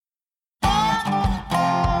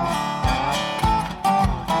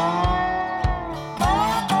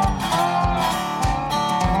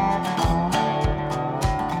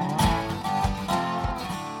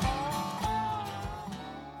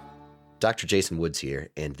Dr. Jason Woods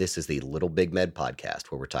here, and this is the Little Big Med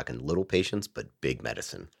podcast where we're talking little patients but big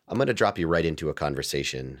medicine. I'm going to drop you right into a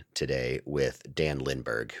conversation today with Dan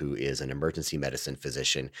Lindberg, who is an emergency medicine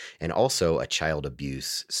physician and also a child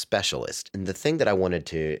abuse specialist. And the thing that I wanted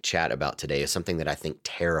to chat about today is something that I think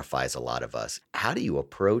terrifies a lot of us. How do you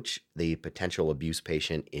approach the potential abuse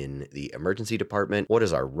patient in the emergency department? What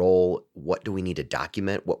is our role? What do we need to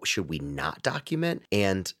document? What should we not document?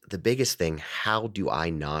 And the biggest thing, how do I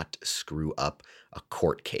not screw up a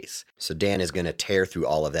court case? So Dan is going to tear through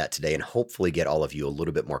all of that today and hopefully get all of you a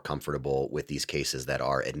little bit more comfortable with these cases that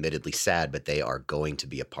are admittedly sad, but they are going to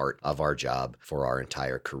be a part of our job for our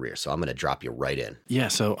entire career. So I'm going to drop you right in. Yeah,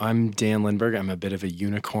 so I'm Dan Lindberg. I'm a bit of a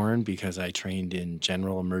unicorn because I trained in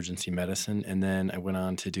general emergency medicine, and then I went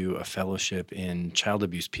on to do a fellowship in child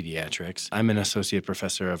abuse pediatrics. I'm an associate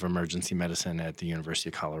professor of emergency medicine at the University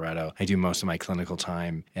of Colorado. I do most of my clinical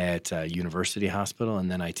time at University Hospital,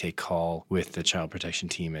 and then I take call with the child protection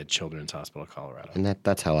team at Children's Hospital Colorado. And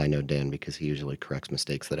that's how I know Dan, because he usually corrects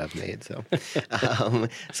mistakes that I've made.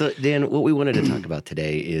 So Dan, what we wanted to talk about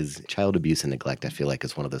today is child abuse and neglect. I feel like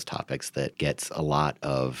is one of those topics that gets a lot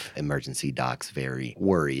of emergency docs very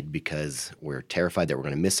worried because we're terrified that we're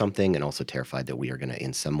going to miss something and also terrified that we are going to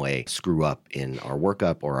in some way screw up in our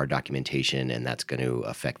workup or our documentation, and that's going to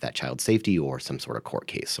affect that child's safety or some sort of court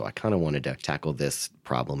case. So I kind of wanted to tackle this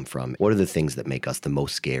problem from what are the things that make us the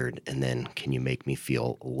most scared, and then can you make me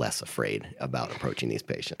feel less afraid about approaching these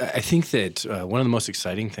patients? I think that one of the most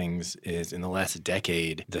exciting things is in the last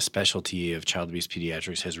decade, the specialty of child abuse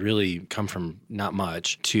pediatrics has really come from not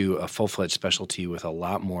much to a full-fledged specialty with a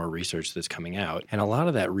lot more research that's coming out. And a lot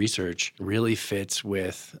of that research really fits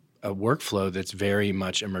with a workflow that's very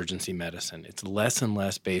much emergency medicine. It's less and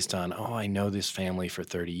less based on, I know this family for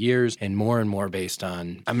 30 years, and more based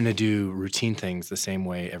on, I'm going to do routine things the same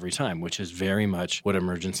way every time, which is very much what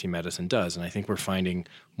emergency medicine does. And I think we're finding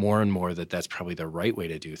more and more that that's probably the right way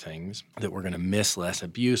to do things, that we're going to miss less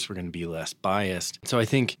abuse, we're going to be less biased. So I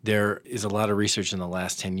think there is a lot of research in the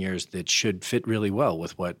last 10 years that should fit really well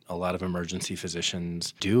with what a lot of emergency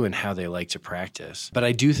physicians do and how they like to practice. But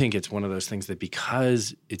I do think it's one of those things that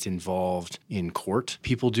because it's involved in court,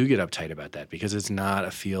 people do get uptight about that because it's not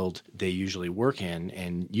a field they usually work in.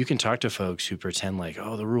 And you can talk to folks who pretend like,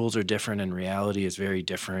 the rules are different and reality is very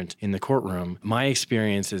different in the courtroom. My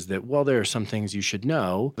experience is that while there are some things you should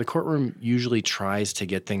know, the courtroom usually tries to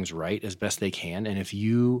get things right as best they can. And if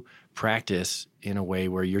you practice in a way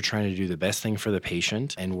where you're trying to do the best thing for the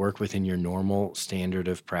patient and work within your normal standard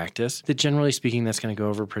of practice, that generally speaking, that's going to go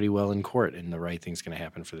over pretty well in court and the right thing's going to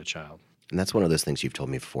happen for the child. And that's one of those things you've told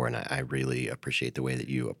me before, and I really appreciate the way that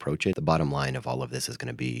you approach it. The bottom line of all of this is going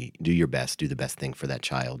to be do your best, do the best thing for that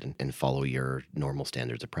child, and follow your normal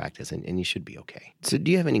standards of practice, and you should be okay. So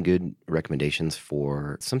do you have any good recommendations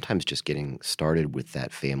for sometimes just getting started with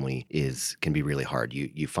that family can be really hard.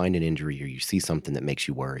 You find an injury or you see something that makes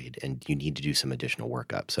you worried, and you need to do some additional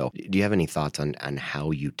workup. So do you have any thoughts on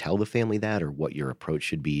how you tell the family that, or what your approach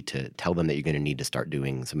should be to tell them that you're going to need to start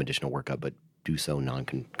doing some additional workup, but do so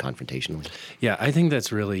non-confrontationally? Yeah, I think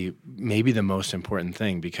that's really maybe the most important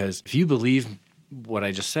thing, because if you believe what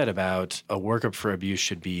I just said about a workup for abuse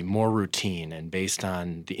should be more routine and based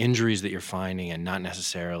on the injuries that you're finding and not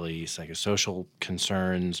necessarily psychosocial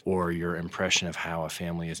concerns or your impression of how a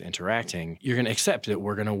family is interacting, you're going to accept that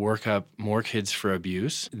we're going to work up more kids for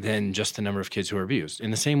abuse than just the number of kids who are abused.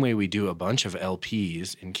 In the same way we do a bunch of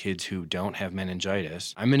LPs in kids who don't have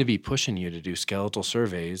meningitis, I'm going to be pushing you to do skeletal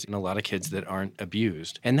surveys in a lot of kids that aren't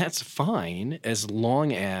abused. And that's fine as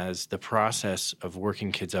long as the process of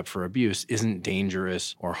working kids up for abuse isn't dangerous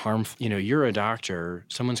or harmful. You're a doctor,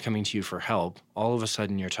 someone's coming to you for help, all of a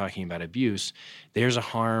sudden you're talking about abuse. There's a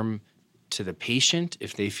harm to the patient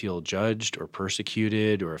if they feel judged or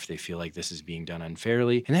persecuted or if they feel like this is being done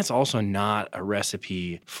unfairly. And that's also not a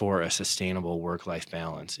recipe for a sustainable work-life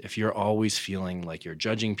balance. If you're always feeling like you're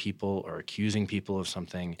judging people or accusing people of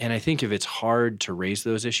something, and I think if it's hard to raise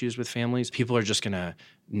those issues with families, people are just going to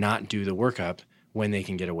not do the workup when they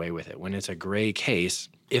can get away with it. When it's a gray case,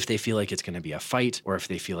 if they feel like it's going to be a fight or if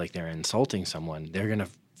they feel like they're insulting someone, they're going to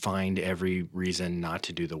find every reason not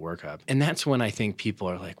to do the workup. And that's when I think people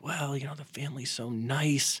are like, the family's so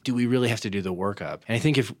nice. Do we really have to do the workup? And I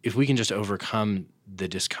think if we can just overcome the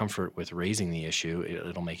discomfort with raising the issue,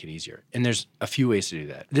 it'll make it easier. And there's a few ways to do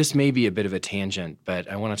that. This may be a bit of a tangent, but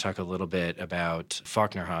I want to talk a little bit about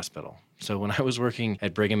Faulkner Hospital. So when I was working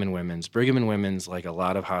at Brigham and Women's, like a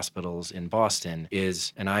lot of hospitals in Boston,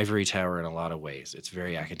 is an ivory tower in a lot of ways. It's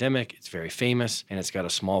very academic, it's very famous, and it's got a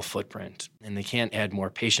small footprint. And they can't add more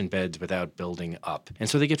patient beds without building up. And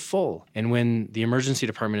so they get full. And when the emergency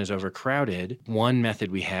department is overcrowded, one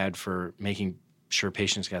method we had for making sure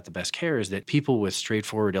patients got the best care is that people with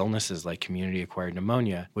straightforward illnesses like community-acquired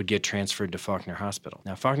pneumonia would get transferred to Faulkner Hospital.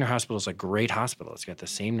 Now, Faulkner Hospital is a great hospital. It's got the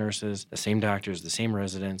same nurses, the same doctors, the same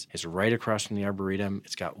residents. It's right across from the Arboretum.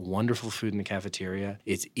 It's got wonderful food in the cafeteria.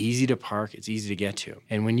 It's easy to park. It's easy to get to.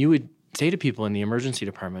 And when you would say to people in the emergency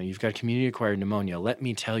department, you've got community-acquired pneumonia, let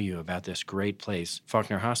me tell you about this great place,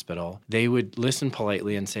 Faulkner Hospital, they would listen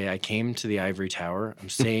politely and say, I came to the ivory tower. I'm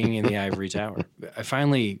staying in the ivory tower. I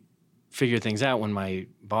finally figured things out when my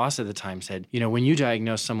boss at the time said, when you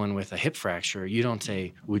diagnose someone with a hip fracture, you don't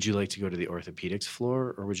say, would you like to go to the orthopedics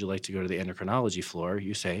floor or would you like to go to the endocrinology floor?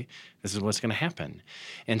 You say, this is what's going to happen.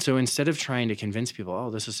 And so instead of trying to convince people, oh,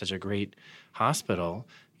 this is such a great hospital,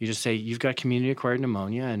 you just say, you've got community-acquired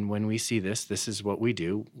pneumonia, and when we see this, this is what we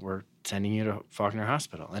do. We're sending you to Faulkner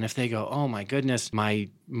Hospital. And if they go, oh my goodness, my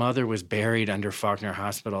mother was buried under Faulkner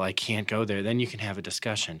Hospital, I can't go there, then you can have a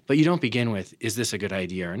discussion. But you don't begin with, is this a good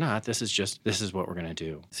idea or not? This is what we're going to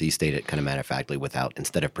do. So you state it kind of matter-of-factly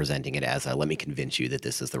instead of presenting it as let me convince you that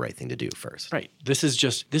this is the right thing to do first. Right. This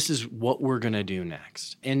is what we're going to do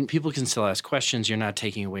next. And people can still ask questions. You're not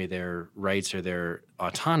taking away their rights or their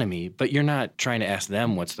autonomy, but you're not trying to ask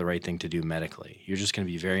them what's the right thing to do medically. You're just going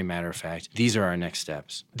to be very matter-of-fact. These are our next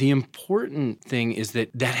steps. The important thing is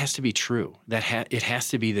that has to be true. It has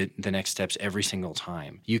to be the next steps every single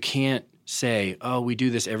time. You can't say, oh, we do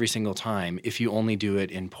this every single time if you only do it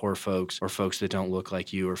in poor folks or folks that don't look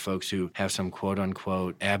like you or folks who have some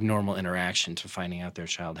quote-unquote abnormal interaction to finding out their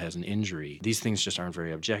child has an injury. These things just aren't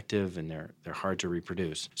very objective and they're hard to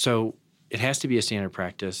reproduce. So it has to be a standard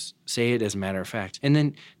practice. Say it as a matter of fact. And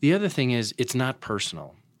then the other thing is it's not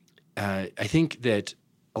personal. I think that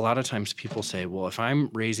a lot of times people say, well, if I'm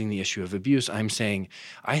raising the issue of abuse, I'm saying,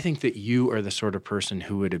 I think that you are the sort of person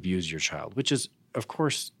who would abuse your child, which is, of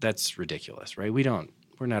course, that's ridiculous, right?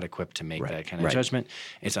 We're not equipped to make that kind of judgment.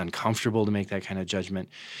 It's uncomfortable to make that kind of judgment.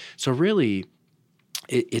 So really,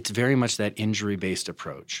 it's very much that injury-based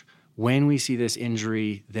approach. When we see this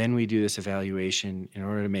injury, then we do this evaluation in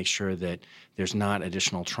order to make sure that there's not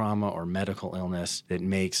additional trauma or medical illness that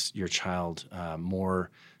makes your child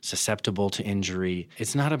more susceptible to injury.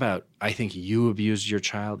 It's not about, I think you abused your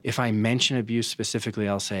child. If I mention abuse specifically,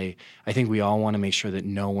 I'll say, I think we all want to make sure that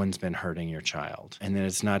no one's been hurting your child and that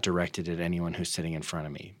it's not directed at anyone who's sitting in front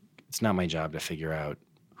of me. It's not my job to figure out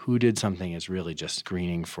who did something. Is really just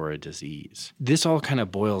screening for a disease. This all kind of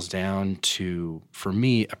boils down to, for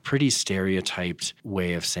me, a pretty stereotyped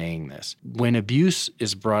way of saying this. When abuse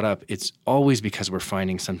is brought up, it's always because we're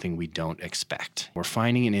finding something we don't expect. We're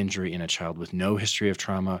finding an injury in a child with no history of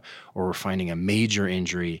trauma, or we're finding a major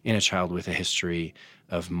injury in a child with a history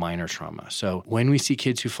of minor trauma. So when we see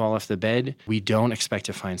kids who fall off the bed, we don't expect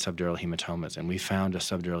to find subdural hematomas. And we found a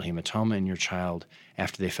subdural hematoma in your child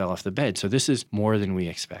after they fell off the bed. So this is more than we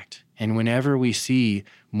expect. And whenever we see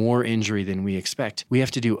more injury than we expect, we have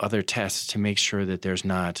to do other tests to make sure that there's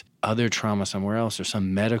not other trauma somewhere else or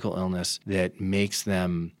some medical illness that makes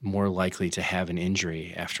them more likely to have an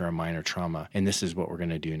injury after a minor trauma. And this is what we're going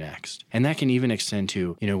to do next. And that can even extend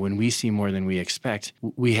to, when we see more than we expect,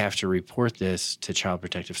 we have to report this to Child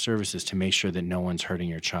Protective Services to make sure that no one's hurting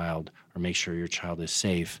your child or make sure your child is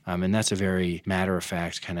safe. And that's a very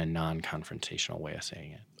matter-of-fact, kind of non-confrontational way of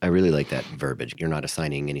saying it. I really like that verbiage. You're not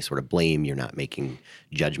assigning any sort of blame. You're not making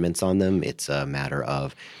judgments on them. It's a matter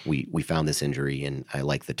of we found this injury, and I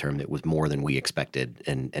like the term that was more than we expected.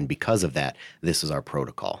 And because of that, this is our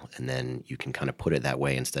protocol. And then you can kind of put it that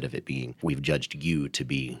way instead of it being we've judged you to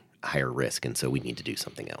be higher risk, and so we need to do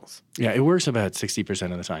something else. Yeah, it works about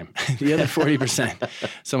 60% of the time. The other 40%,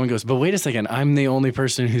 someone goes, but wait a second, I'm the only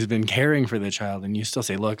person who's been caring for the child. And you still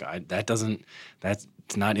say, look, that's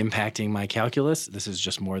not impacting my calculus. This is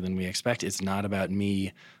just more than we expect. It's not about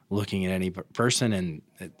me looking at any person. And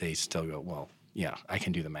they still go, well, yeah, I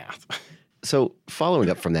can do the math. So following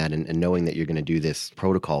up from that and knowing that you're going to do this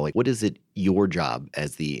protocol, what is it your job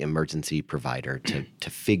as the emergency provider to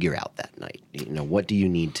figure out that night? What do you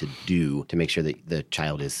need to do to make sure that the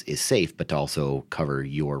child is safe, but to also cover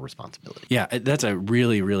your responsibility? Yeah, that's a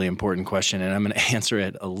really, really important question. And I'm going to answer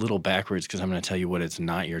it a little backwards because I'm going to tell you what it's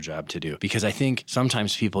not your job to do. Because I think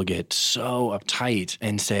sometimes people get so uptight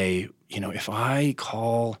and say, if I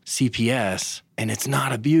call CPS and it's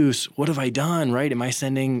not abuse, what have I done, right? Am I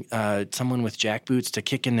sending someone with jackboots to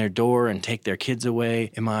kick in their door and take their kids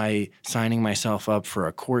away? Am I signing myself up for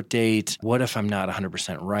a court date? What if I'm not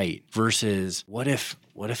 100% right? Versus what if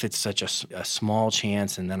it's such a small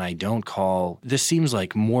chance and then I don't call? This seems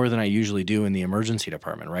like more than I usually do in the emergency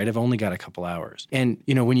department, right? I've only got a couple hours. And,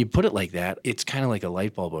 when you put it like that, it's kind of like a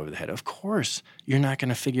light bulb over the head. Of course, you're not going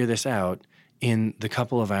to figure this out in the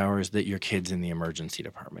couple of hours that your kid's in the emergency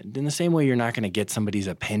department. In the same way, you're not going to get somebody's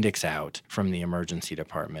appendix out from the emergency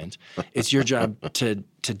department. It's your job to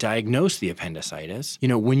diagnose the appendicitis.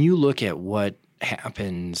 When you look at what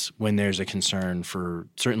happens when there's a concern for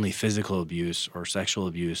certainly physical abuse or sexual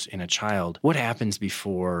abuse in a child, what happens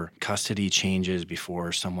before custody changes,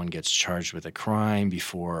 before someone gets charged with a crime,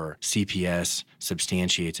 before CPS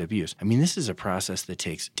substantiates abuse? I mean, this is a process that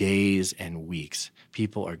takes days and weeks.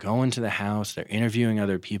 People are going to the house, they're interviewing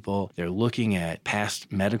other people, they're looking at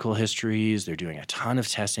past medical histories, they're doing a ton of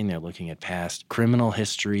testing, they're looking at past criminal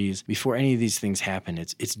histories. Before any of these things happen,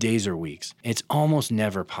 it's days or weeks. It's almost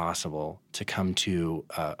never possible to come to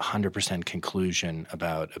a 100% conclusion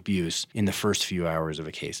about abuse in the first few hours of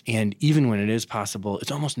a case. And even when it is possible,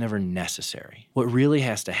 it's almost never necessary. What really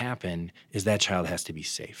has to happen is that child has to be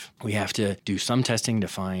safe. We have to do some testing to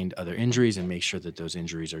find other injuries and make sure that those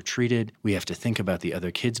injuries are treated. We have to think about the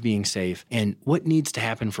other kids being safe. And what needs to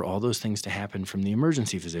happen for all those things to happen from the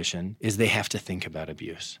emergency physician is they have to think about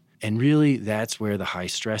abuse. And really, that's where the high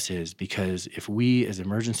stress is, because if we as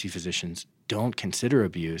emergency physicians don't consider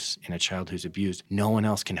abuse in a child who's abused, no one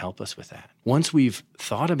else can help us with that. Once we've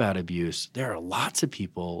thought about abuse, there are lots of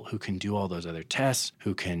people who can do all those other tests,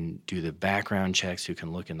 who can do the background checks, who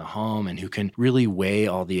can look in the home, and who can really weigh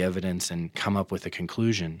all the evidence and come up with a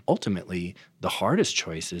conclusion. Ultimately, the hardest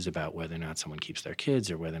choices about whether or not someone keeps their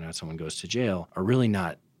kids or whether or not someone goes to jail are really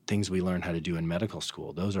not things we learn how to do in medical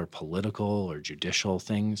school. Those are political or judicial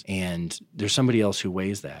things, and there's somebody else who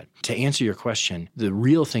weighs that. To answer your question, the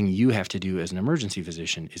real thing you have to do as an emergency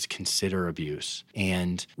physician is consider abuse,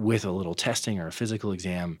 and with a little testing or a physical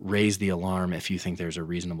exam, raise the alarm if you think there's a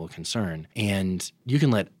reasonable concern. And you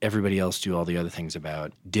can let everybody else do all the other things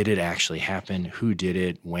about, did it actually happen? Who did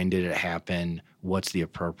it? When did it happen? What's the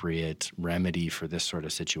appropriate remedy for this sort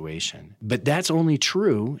of situation? But that's only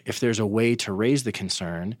true if there's a way to raise the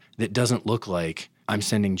concern that doesn't look like I'm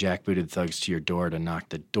sending jackbooted thugs to your door to knock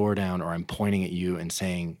the door down, or I'm pointing at you and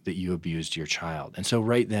saying that you abused your child. And so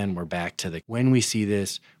right then we're back to when we see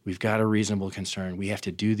this, we've got a reasonable concern. We have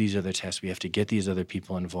to do these other tests. We have to get these other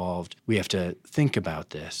people involved. We have to think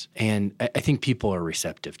about this. And I think people are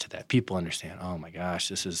receptive to that. People understand, oh my gosh,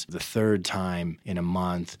 this is the third time in a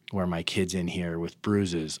month where my kid's in here with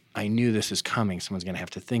bruises. I knew this is coming. Someone's going to have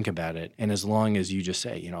to think about it. And as long as you just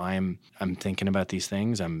say, I'm thinking about these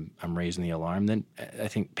things, I'm raising the alarm, then I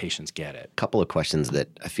think patients get it. A couple of questions that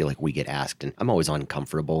I feel like we get asked, and I'm always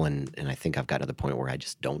uncomfortable, and I think I've got to the point where I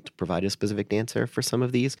just don't provide a specific answer for some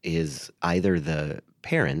of these, is either the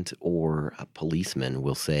parent or a policeman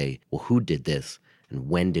will say, well, who did this? And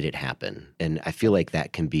when did it happen? And I feel like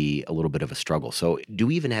that can be a little bit of a struggle. So do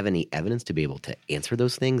we even have any evidence to be able to answer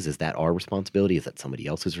those things? Is that our responsibility? Is that somebody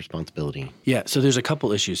else's responsibility? Yeah, so there's a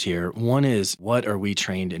couple issues here. One is, what are we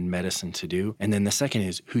trained in medicine to do? And then the second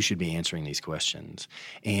is, who should be answering these questions?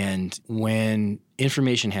 And when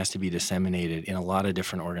information has to be disseminated in a lot of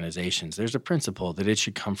different organizations, there's a principle that it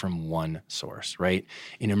should come from one source, right?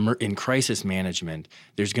 In crisis management,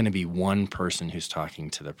 there's going to be one person who's talking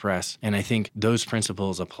to the press. And I think those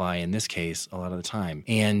principles apply in this case a lot of the time.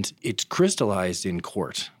 And it's crystallized in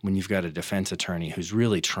court when you've got a defense attorney who's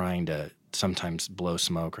really trying to sometimes blow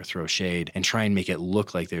smoke or throw shade and try and make it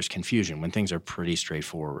look like there's confusion when things are pretty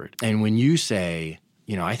straightforward. And when you say,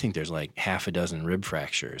 I think there's like half a dozen rib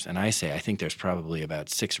fractures, and I say I think there's probably about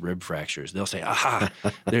 6 rib fractures, they'll say, aha,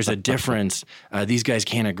 there's a difference. These guys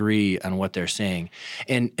can't agree on what they're saying.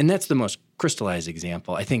 And that's the most crystallized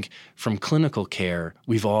example. I think from clinical care,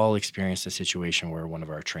 we've all experienced a situation where one of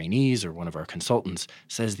our trainees or one of our consultants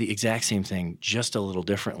says the exact same thing, just a little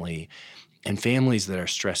differently. And families that are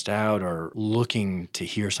stressed out or looking to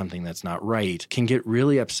hear something that's not right can get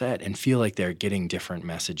really upset and feel like they're getting different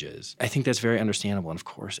messages. I think that's very understandable. And of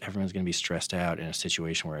course, everyone's going to be stressed out in a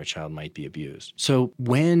situation where a child might be abused. So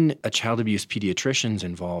when a child abuse pediatrician's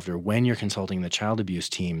involved, or when you're consulting the child abuse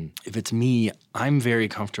team, if it's me, I'm very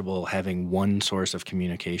comfortable having one source of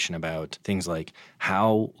communication about things like,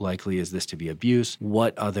 how likely is this to be abuse?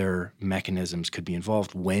 What other mechanisms could be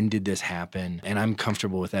involved? When did this happen? And I'm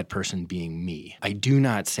comfortable with that person being me. I do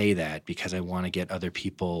not say that because I want to get other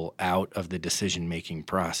people out of the decision-making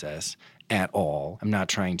process. at all. I'm not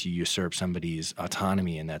trying to usurp somebody's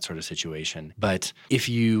autonomy in that sort of situation. But if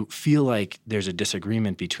you feel like there's a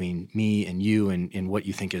disagreement between me and you and what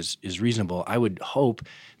you think is reasonable, I would hope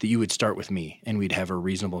that you would start with me and we'd have a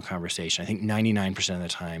reasonable conversation. I think 99% of the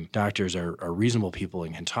time, doctors are reasonable people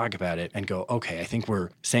and can talk about it and go, okay, I think we're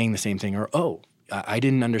saying the same thing, or, oh, I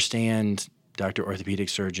didn't understand, Dr. Orthopedic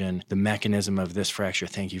Surgeon, the mechanism of this fracture.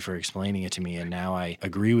 Thank you for explaining it to me, and now I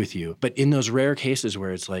agree with you. But in those rare cases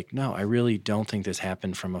where it's like, no, I really don't think this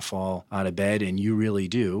happened from a fall out of bed, and you really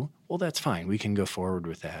do, well, that's fine. We can go forward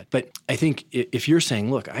with that. But I think if you're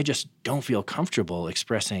saying, look, I just don't feel comfortable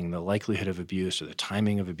expressing the likelihood of abuse or the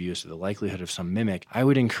timing of abuse or the likelihood of some mimic, I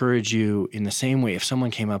would encourage you in the same way, if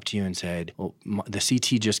someone came up to you and said, well, the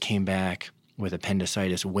CT just came back with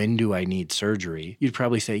appendicitis, when do I need surgery? You'd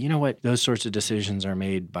probably say, you know what, those sorts of decisions are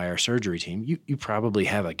made by our surgery team. You probably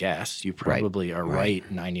have a guess. You probably are right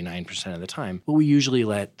 99% of the time. But we usually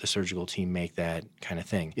let the surgical team make that kind of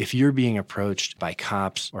thing. If you're being approached by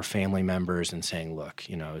cops or family members and saying, look,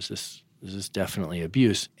 is this definitely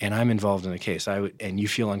abuse, and I'm involved in the case, and you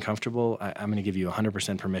feel uncomfortable, I'm going to give you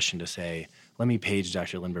 100% permission to say, let me page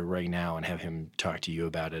Dr. Lindberg right now and have him talk to you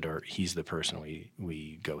about it, or he's the person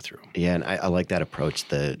we go through. Yeah, and I like that approach.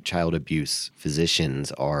 The child abuse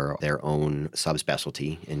physicians are their own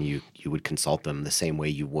subspecialty, and you would consult them the same way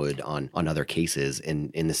you would on other cases.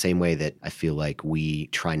 And in the same way that I feel like we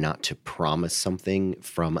try not to promise something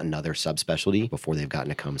from another subspecialty before they've gotten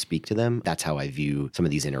to come speak to them, that's how I view some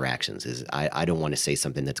of these interactions. Is I don't want to say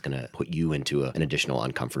something that's going to put you into an additional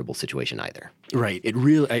uncomfortable situation either. Right. It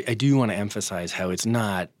really, I do want to emphasize how it's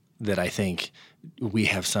not that I think we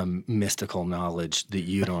have some mystical knowledge that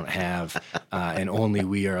you don't have, and only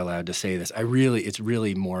we are allowed to say this. It's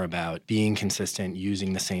really more about being consistent,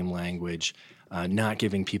 using the same language, not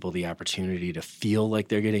giving people the opportunity to feel like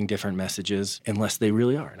they're getting different messages unless they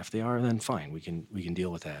really are. And if they are, then fine, we can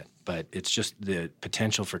deal with that. But it's just the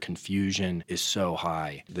potential for confusion is so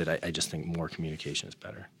high that I just think more communication is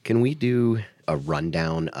better. Can we do a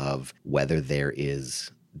rundown of whether there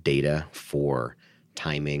is data for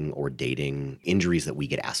timing or dating injuries that we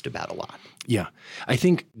get asked about a lot? Yeah. I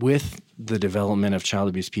think with the development of child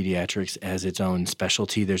abuse pediatrics as its own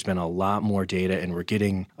specialty, there's been a lot more data, and we're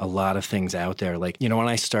getting a lot of things out there. Like, when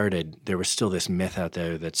I started, there was still this myth out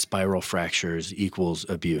there that spiral fractures equals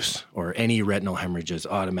abuse, or any retinal hemorrhages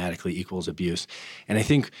automatically equals abuse. And I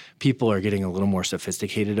think people are getting a little more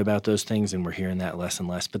sophisticated about those things, and we're hearing that less and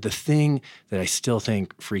less. But the thing that I still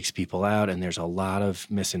think freaks people out, and there's a lot of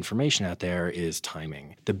misinformation out there, is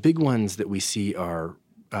timing. The big ones that we see are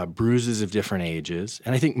bruises of different ages.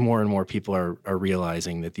 And I think more and more people are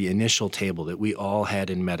realizing that the initial table that we all had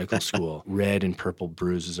in medical school, red and purple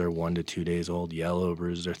bruises are 1 to 2 days old, yellow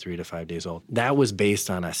bruises are 3 to 5 days old. That was based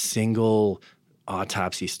on a single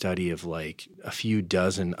autopsy study of like a few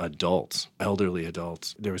dozen adults, elderly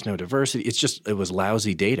adults. There was no diversity. It was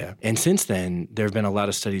lousy data. And since then, there have been a lot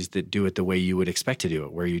of studies that do it the way you would expect to do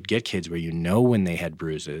it, where you'd get kids where you know when they had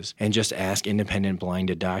bruises and just ask independent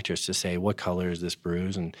blinded doctors to say, what color is this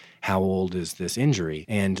bruise and how old is this injury?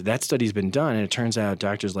 And that study's been done, and it turns out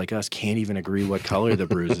doctors like us can't even agree what color the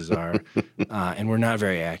bruises are, and we're not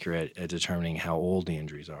very accurate at determining how old the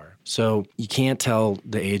injuries are. So you can't tell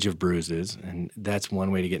the age of bruises, and that's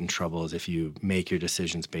one way to get in trouble, is if you make your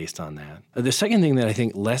decisions based on that. The second thing that I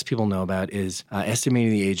think less people know about is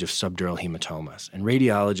estimating the age of subdural hematomas. And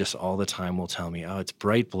radiologists all the time will tell me, oh, it's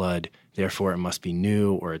bright blood, therefore it must be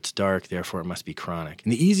new, or it's dark, therefore it must be chronic.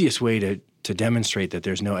 And the easiest way to demonstrate that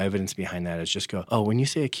there's no evidence behind that is just go, oh, when you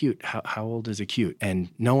say acute, how old is acute? And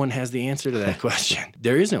no one has the answer to that question.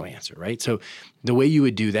 There is no answer, right? So the way you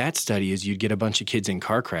would do that study is you'd get a bunch of kids in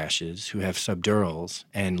car crashes who have subdurals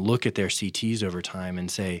and look at their CTs over time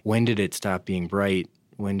and say, when did it stop being bright?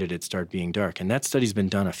 When did it start being dark? And that study's been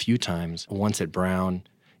done a few times, once at Brown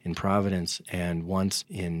in Providence and once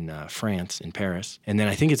in France, in Paris. And then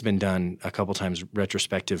I think it's been done a couple times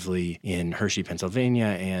retrospectively in Hershey,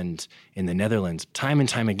 Pennsylvania, and in the Netherlands. Time and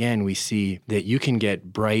time again, we see that you can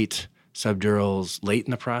get bright subdurals late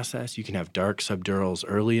in the process. You can have dark subdurals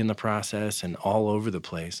early in the process and all over the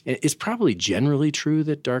place. It's probably generally true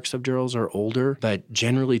that dark subdurals are older, but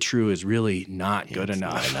generally true is really not good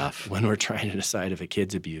enough when we're trying to decide if a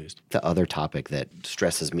kid's abused. The other topic that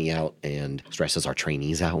stresses me out and stresses our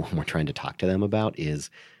trainees out when we're trying to talk to them about is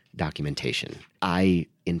documentation. I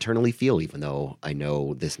internally feel, even though I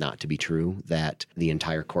know this not to be true, that the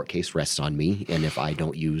entire court case rests on me. And if I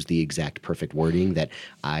don't use the exact perfect wording, that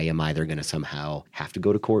I am either going to somehow have to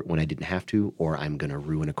go to court when I didn't have to, or I'm going to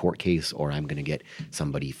ruin a court case, or I'm going to get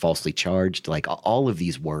somebody falsely charged, like all of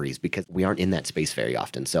these worries, because we aren't in that space very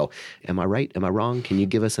often. So am I right? Am I wrong? Can you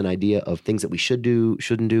give us an idea of things that we should do,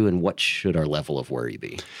 shouldn't do, and what should our level of worry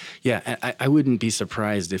be? Yeah, I wouldn't be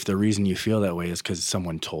surprised if the reason you feel that way is because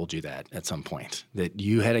someone told you that at some point, that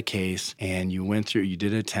you had a case and you went through, you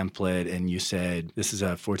did a template and you said, this is a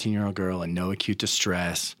 14-year-old girl and no acute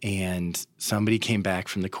distress. And somebody came back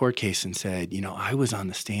from the court case and said, I was on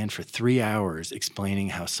the stand for 3 hours explaining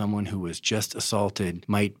how someone who was just assaulted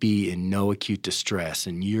might be in no acute distress.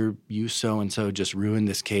 And you so-and-so just ruined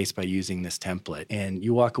this case by using this template. And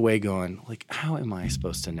you walk away going, like, how am I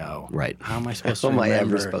supposed to know? Right. How am I supposed to How am I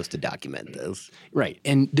remember? ever supposed to document this? Right.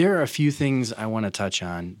 And there are a few things I want to touch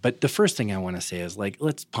on. But the first thing I want to say is,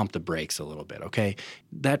 let's pump the brakes a little bit, okay?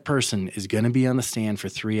 That person is going to be on the stand for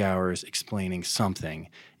 3 hours explaining something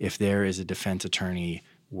if there is a defense attorney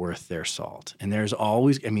worth their salt. And there's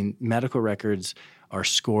always, medical records are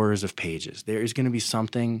scores of pages. There is going to be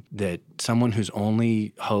something that someone whose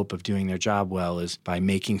only hope of doing their job well is by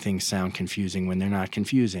making things sound confusing when they're not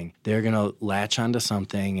confusing. They're going to latch onto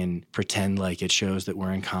something and pretend like it shows that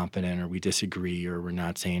we're incompetent or we disagree or we're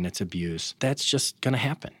not saying it's abuse. That's just going to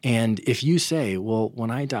happen. And if you say, well,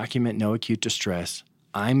 when I document no acute distress,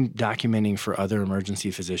 I'm documenting for other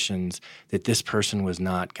emergency physicians that this person was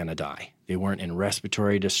not going to die. They weren't in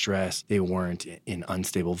respiratory distress. They weren't in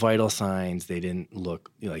unstable vital signs. They didn't look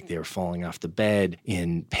like they were falling off the bed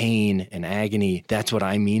in pain and agony. That's what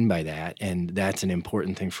I mean by that. And that's an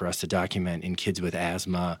important thing for us to document in kids with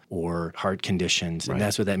asthma or heart conditions. Right. And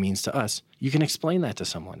that's what that means to us. You can explain that to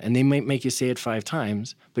someone. And they might make you say it 5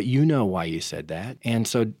 times, but you know why you said that. And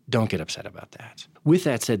so don't get upset about that. With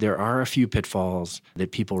that said, there are a few pitfalls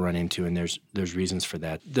that people run into, and there's reasons for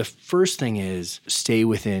that. The first thing is stay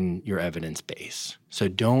within your evidence base. So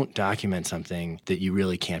don't document something that you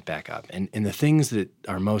really can't back up. And the things that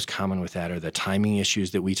are most common with that are the timing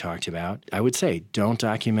issues that we talked about. I would say don't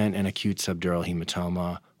document an acute subdural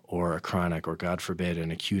hematoma or a chronic, or God forbid,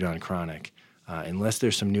 an acute on chronic. Unless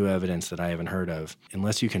there's some new evidence that I haven't heard of,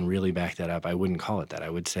 unless you can really back that up, I wouldn't call it that. I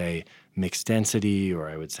would say mixed density, or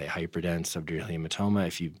I would say hyperdense subdural hematoma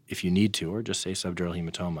if you need to, or just say subdural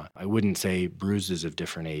hematoma. I wouldn't say bruises of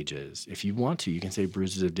different ages. If you want to, you can say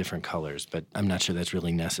bruises of different colors, but I'm not sure that's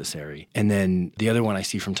really necessary. And then the other one I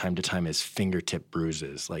see from time to time is fingertip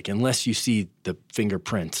bruises. Like, unless you see the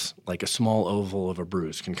fingerprints, like a small oval of a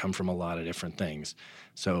bruise can come from a lot of different things.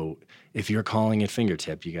 So if you're calling it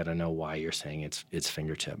fingertip, you got to know why you're saying it's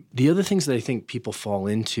fingertip. The other things that I think people fall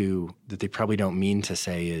into that they probably don't mean to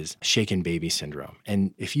say is shaken baby syndrome.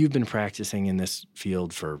 And if you've been practicing in this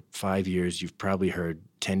field for 5 years, you've probably heard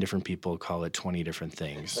 10 different people call it 20 different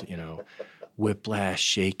things, whiplash,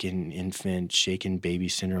 shaken infant, shaken baby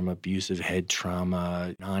syndrome, abusive head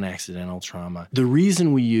trauma, non-accidental trauma. The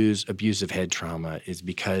reason we use abusive head trauma is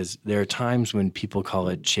because there are times when people call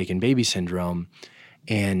it shaken baby syndrome,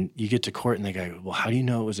 and you get to court and they go, well, how do you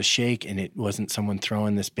know it was a shake and it wasn't someone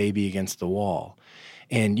throwing this baby against the wall?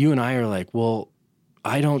 And you and I are like, well,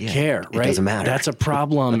 I don't care, right? It doesn't matter. That's a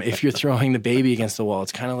problem if you're throwing the baby against the wall.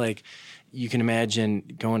 It's kind of like you can imagine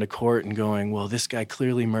going to court and going, well, this guy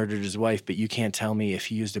clearly murdered his wife, but you can't tell me if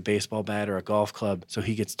he used a baseball bat or a golf club so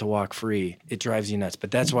he gets to walk free. It drives you nuts. But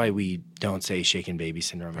that's why we don't say shaken baby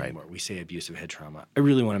syndrome anymore. We say abusive head trauma. I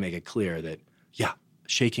really want to make it clear that,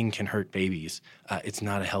 shaking can hurt babies. It's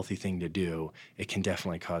not a healthy thing to do. It can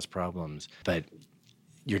definitely cause problems, but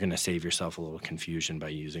you're going to save yourself a little confusion by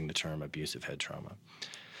using the term abusive head trauma.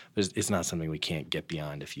 It's not something we can't get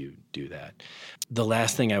beyond if you do that. The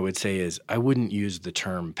last thing I would say is I wouldn't use the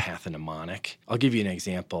term pathognomonic. I'll give you an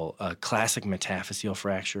example. A classic metaphyseal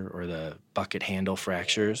fracture, or the bucket handle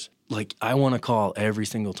fractures, like I want to call every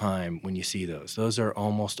single time when you see those. Those are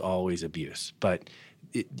almost always abuse, but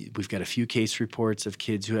we've got a few case reports of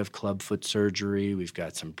kids who have clubfoot surgery. We've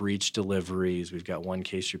got some breech deliveries. We've got one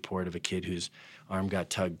case report of a kid whose arm got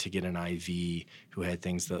tugged to get an IV, who had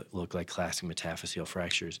things that look like classic metaphyseal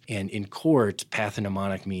fractures. And in court,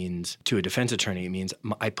 pathognomonic means, to a defense attorney, it means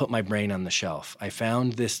I put my brain on the shelf. I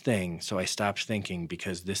found this thing, so I stopped thinking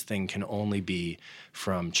because this thing can only be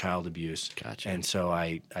from child abuse. Gotcha. And so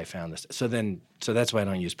I found this. So that's why I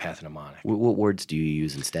don't use pathognomonic. What words do you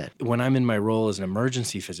use instead? When I'm in my role as an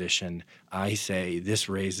emergency physician, I say this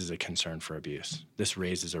raises a concern for abuse. This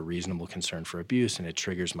raises a reasonable concern for abuse, and it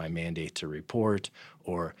triggers my mandate to report,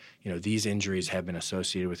 or, these injuries have been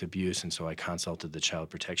associated with abuse, and so I consulted the child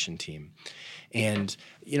protection team. And,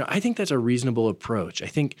 I think that's a reasonable approach. I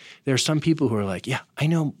think there are some people who are like, yeah, I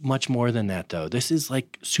know much more than that, though. This is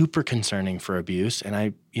like super concerning for abuse, and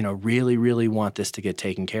I, really, really want this to get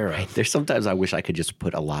taken care of. Right. There's sometimes I wish I could just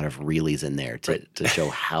put a lot of reallys in there to show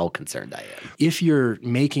how concerned I am. If you're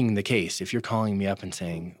making the case, if you're calling me up and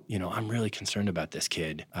saying, I'm really concerned about this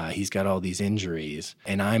kid, he's got all these injuries,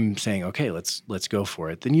 and I'm saying, okay, let's go for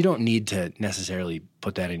it, then you don't need to necessarily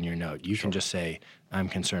put that in your note. You can just say, I'm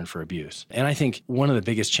concerned for abuse. And I think one of the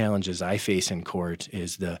biggest challenges I face in court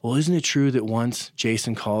is isn't it true that once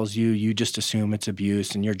Jason calls you, you just assume it's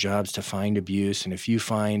abuse and your job's to find abuse. And if you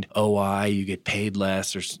find OI, you get paid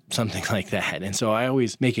less or something like that. And so I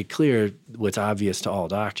always make it clear what's obvious to all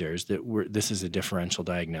doctors that this is a differential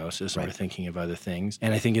diagnosis and we're thinking of other things.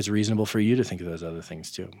 And I think it's reasonable for you to think of those other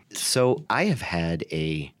things too. So I have had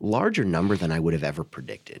a larger number than I would have ever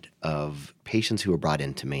predicted of patients who are brought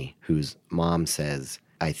into me whose mom says,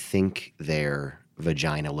 I think their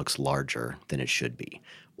vagina looks larger than it should be,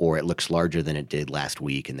 or it looks larger than it did last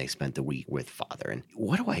week and they spent the week with father. And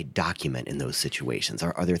what do I document in those situations?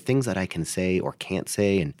 Are there things that I can say or can't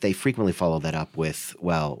say? And they frequently follow that up with,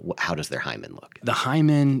 well, how does their hymen look? The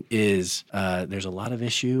hymen is, there's a lot of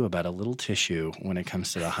issue about a little tissue when it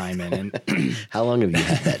comes to the hymen. And how long have you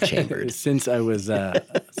had that chambered? Since I was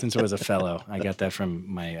a fellow. I got that from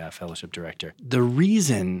my fellowship director. The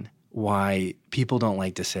reason why people don't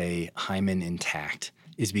like to say hymen intact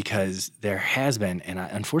is because there has been, and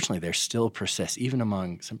unfortunately there still persists, even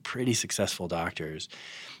among some pretty successful doctors,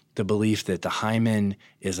 the belief that the hymen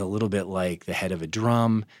is a little bit like the head of a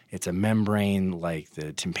drum. It's a membrane like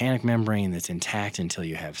the tympanic membrane that's intact until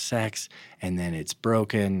you have sex, and then it's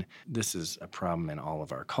broken. This is a problem in all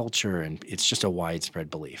of our culture, and it's just a widespread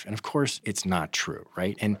belief. And of course, it's not true,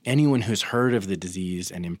 right? And anyone who's heard of the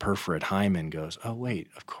disease, an imperforate hymen, goes, oh, wait,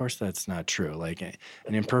 of course that's not true. Like an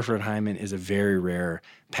imperforate hymen is a very rare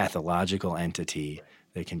pathological entity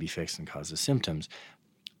that can be fixed and causes symptoms.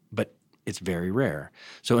 But it's very rare.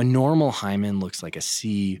 So a normal hymen looks like a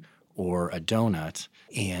C or a donut,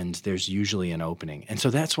 and there's usually an opening. And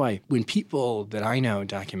so that's why when people that I know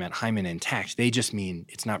document hymen intact, they just mean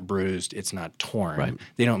it's not bruised, it's not torn. Right.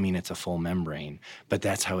 They don't mean it's a full membrane. But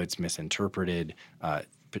that's how it's misinterpreted, but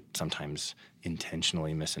sometimes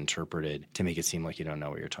intentionally misinterpreted to make it seem like you don't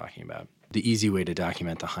know what you're talking about. The easy way to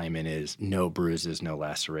document the hymen is no bruises, no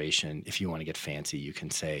laceration. If you want to get fancy, you can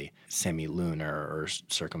say semilunar or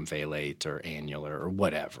circumvallate or annular or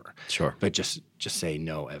whatever. Sure. But just say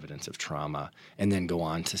no evidence of trauma, and then go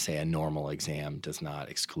on to say a normal exam does not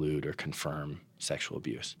exclude or confirm sexual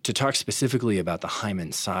abuse. To talk specifically about the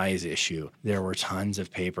hymen size issue, there were tons of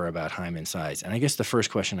paper about hymen size. And I guess the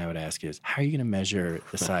first question I would ask is, how are you going to measure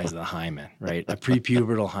the size of the hymen, right? A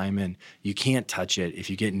prepubertal hymen, you can't touch it. If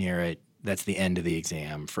you get near it, that's the end of the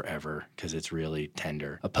exam forever because it's really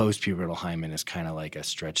tender. A postpubertal hymen is kind of like a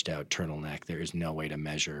stretched out turtleneck. There is no way to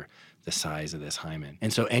measure the size of this hymen.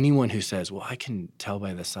 And so anyone who says, well, I can tell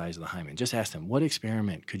by the size of the hymen, just ask them, what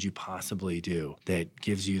experiment could you possibly do that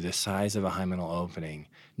gives you the size of a hymenal opening,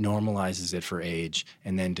 normalizes it for age,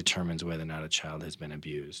 and then determines whether or not a child has been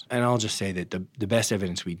abused? And I'll just say that the best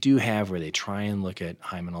evidence we do have where they try and look at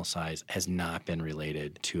hymenal size has not been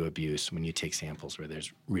related to abuse when you take samples where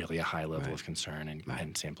there's really a high level of concern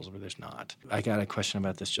and samples where there's not. I got a question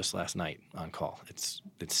about this just last night on call. It's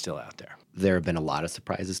still out there. There have been a lot of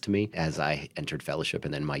surprises to me as I entered fellowship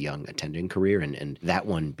and then my young attending career, and that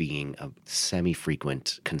one being a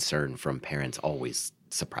semi-frequent concern from parents always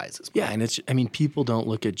surprises me. Yeah, and people don't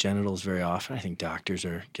look at genitals very often. I think doctors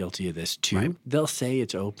are guilty of this too. Right. They'll say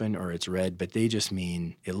it's open or it's red, but they just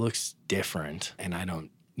mean it looks different, and I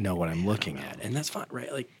don't know what I'm looking at. And that's fine,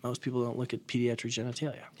 right? Like most people don't look at pediatric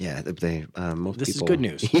genitalia. Yeah, most this people. Is good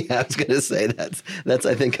news. Yeah, I was going to say that's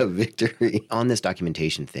I think a victory. On this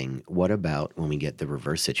documentation thing, what about when we get the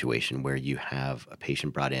reverse situation where you have a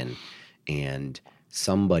patient brought in and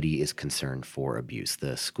somebody is concerned for abuse,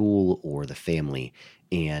 the school or the family,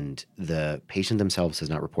 and the patient themselves has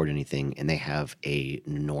not reported anything, and they have a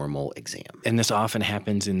normal exam. And this often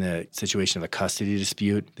happens in the situation of a custody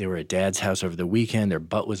dispute. They were at dad's house over the weekend. Their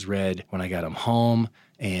butt was red when I got them home,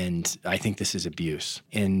 and I think this is abuse.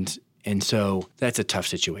 And And so that's a tough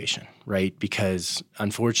situation, right? Because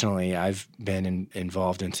unfortunately, I've been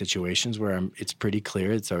involved in situations where it's pretty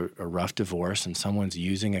clear it's a rough divorce and someone's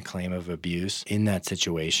using a claim of abuse in that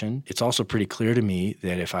situation. It's also pretty clear to me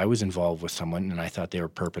that if I was involved with someone and I thought they were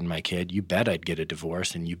perping my kid, you bet I'd get a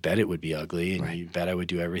divorce and you bet it would be ugly and you bet I would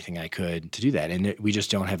do everything I could to do that. And we just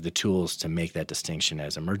don't have the tools to make that distinction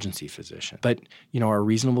as emergency physician. But, our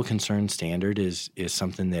reasonable concern standard is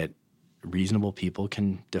something that reasonable people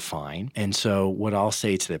can define. And so what I'll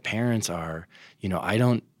say to the parents are, I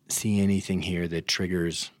don't see anything here that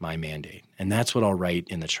triggers my mandate. And that's what I'll write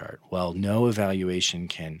in the chart. Well, no evaluation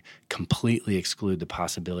can completely exclude the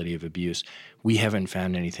possibility of abuse. We haven't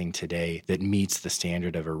found anything today that meets the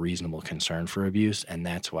standard of a reasonable concern for abuse, and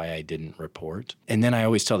that's why I didn't report. And then I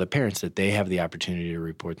always tell the parents that they have the opportunity to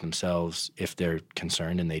report themselves if they're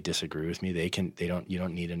concerned and they disagree with me. You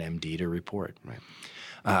don't need an MD to report. Right.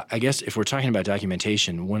 I guess if we're talking about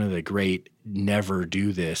documentation, one of the great never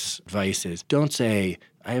do this advice is don't say,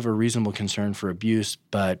 I have a reasonable concern for abuse,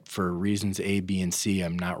 but for reasons A, B, and C,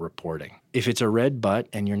 I'm not reporting. If it's a red but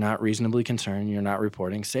and you're not reasonably concerned, you're not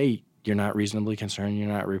reporting, say you're not reasonably concerned, you're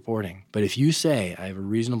not reporting. But if you say, I have a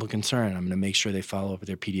reasonable concern, I'm going to make sure they follow up with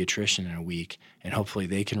their pediatrician in a week, and hopefully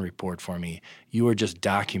they can report for me, you are just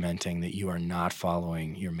documenting that you are not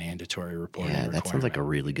following your mandatory reporting requirement. That sounds like a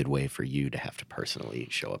really good way for you to have to personally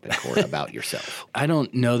show up in court about yourself. I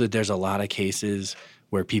don't know that there's a lot of cases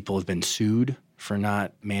where people have been sued for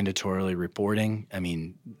not mandatorily reporting. I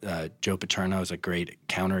mean, Joe Paterno is a great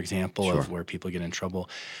counterexample of where people get in trouble.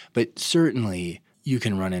 But certainly you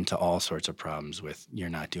can run into all sorts of problems with you're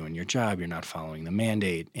not doing your job, you're not following the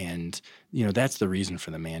mandate, and that's the reason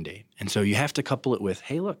for the mandate. And so you have to couple it with,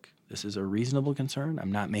 hey, look, this is a reasonable concern.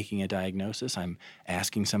 I'm not making a diagnosis. I'm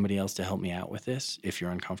asking somebody else to help me out with this if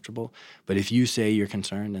you're uncomfortable. But if you say you're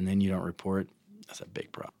concerned and then you don't report, that's a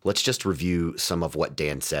big problem. Let's just review some of what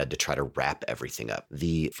Dan said to try to wrap everything up.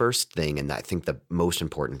 The first thing, and I think the most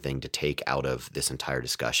important thing to take out of this entire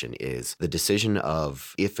discussion, is the decision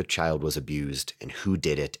of if a child was abused and who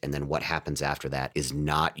did it, and then what happens after that is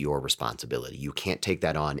not your responsibility. You can't take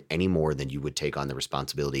that on any more than you would take on the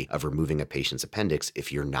responsibility of removing a patient's appendix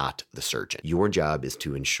if you're not the surgeon. Your job is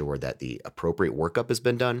to ensure that the appropriate workup has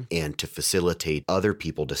been done and to facilitate other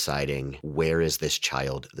people deciding where is this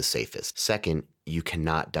child the safest. Second, you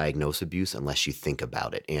cannot diagnose abuse unless you think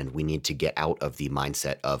about it. And we need to get out of the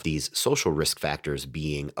mindset of these social risk factors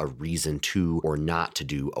being a reason to or not to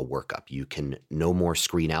do a workup. You can no more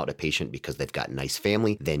screen out a patient because they've got a nice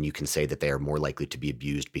family than you can say that they are more likely to be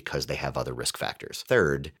abused because they have other risk factors.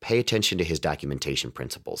 Third, pay attention to his documentation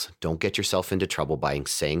principles. Don't get yourself into trouble by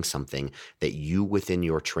saying something that you within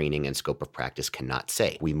your training and scope of practice cannot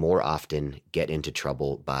say. We more often get into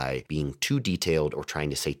trouble by being too detailed or trying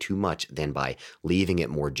to say too much than by leaving it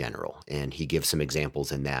more general. And he gives some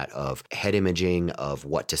examples in that of head imaging, of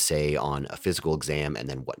what to say on a physical exam, and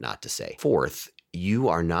then what not to say. Fourth, you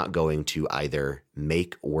are not going to either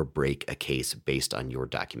make or break a case based on your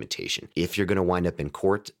documentation. If you're going to wind up in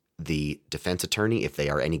court, the defense attorney, if they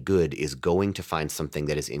are any good, is going to find something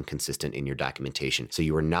that is inconsistent in your documentation. So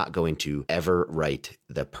you are not going to ever write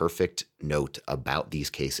the perfect note about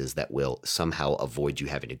these cases that will somehow avoid you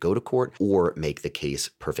having to go to court or make the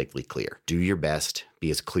case perfectly clear. Do your best.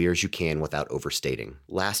 Be as clear as you can without overstating.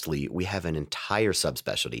 Lastly, we have an entire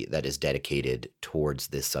subspecialty that is dedicated towards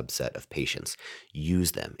this subset of patients.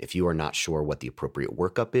 Use them. If you are not sure what the appropriate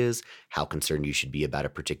workup is, how concerned you should be about a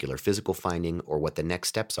particular physical finding, or what the next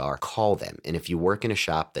steps are, call them. And if you work in a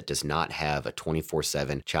shop that does not have a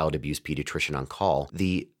 24/7 child abuse pediatrician on call,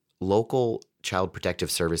 the local Child Protective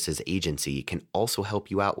Services agency can also help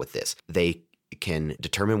you out with this. They can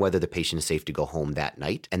determine whether the patient is safe to go home that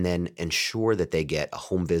night and then ensure that they get a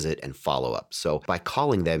home visit and follow-up. So by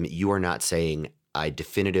calling them, you are not saying, I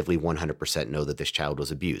definitively 100% know that this child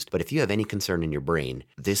was abused. But if you have any concern in your brain,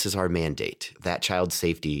 this is our mandate. That child's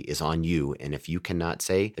safety is on you. And if you cannot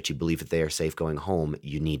say that you believe that they are safe going home,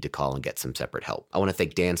 you need to call and get some separate help. I want to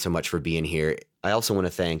thank Dan so much for being here. I also want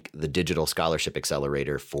to thank the Digital Scholarship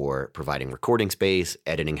Accelerator for providing recording space,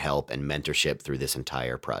 editing help, and mentorship through this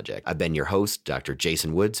entire project. I've been your host, Dr.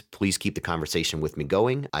 Jason Woods. Please keep the conversation with me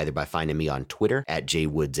going, either by finding me on Twitter at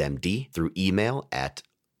jwoodsmd, through email at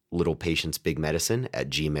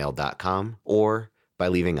littlepatientsbigmedicine@gmail.com, or by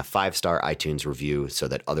leaving a 5-star iTunes review so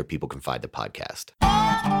that other people can find the podcast.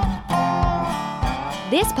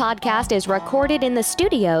 This podcast is recorded in the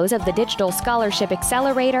studios of the Digital Scholarship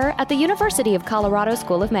Accelerator at the University of Colorado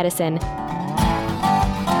School of Medicine.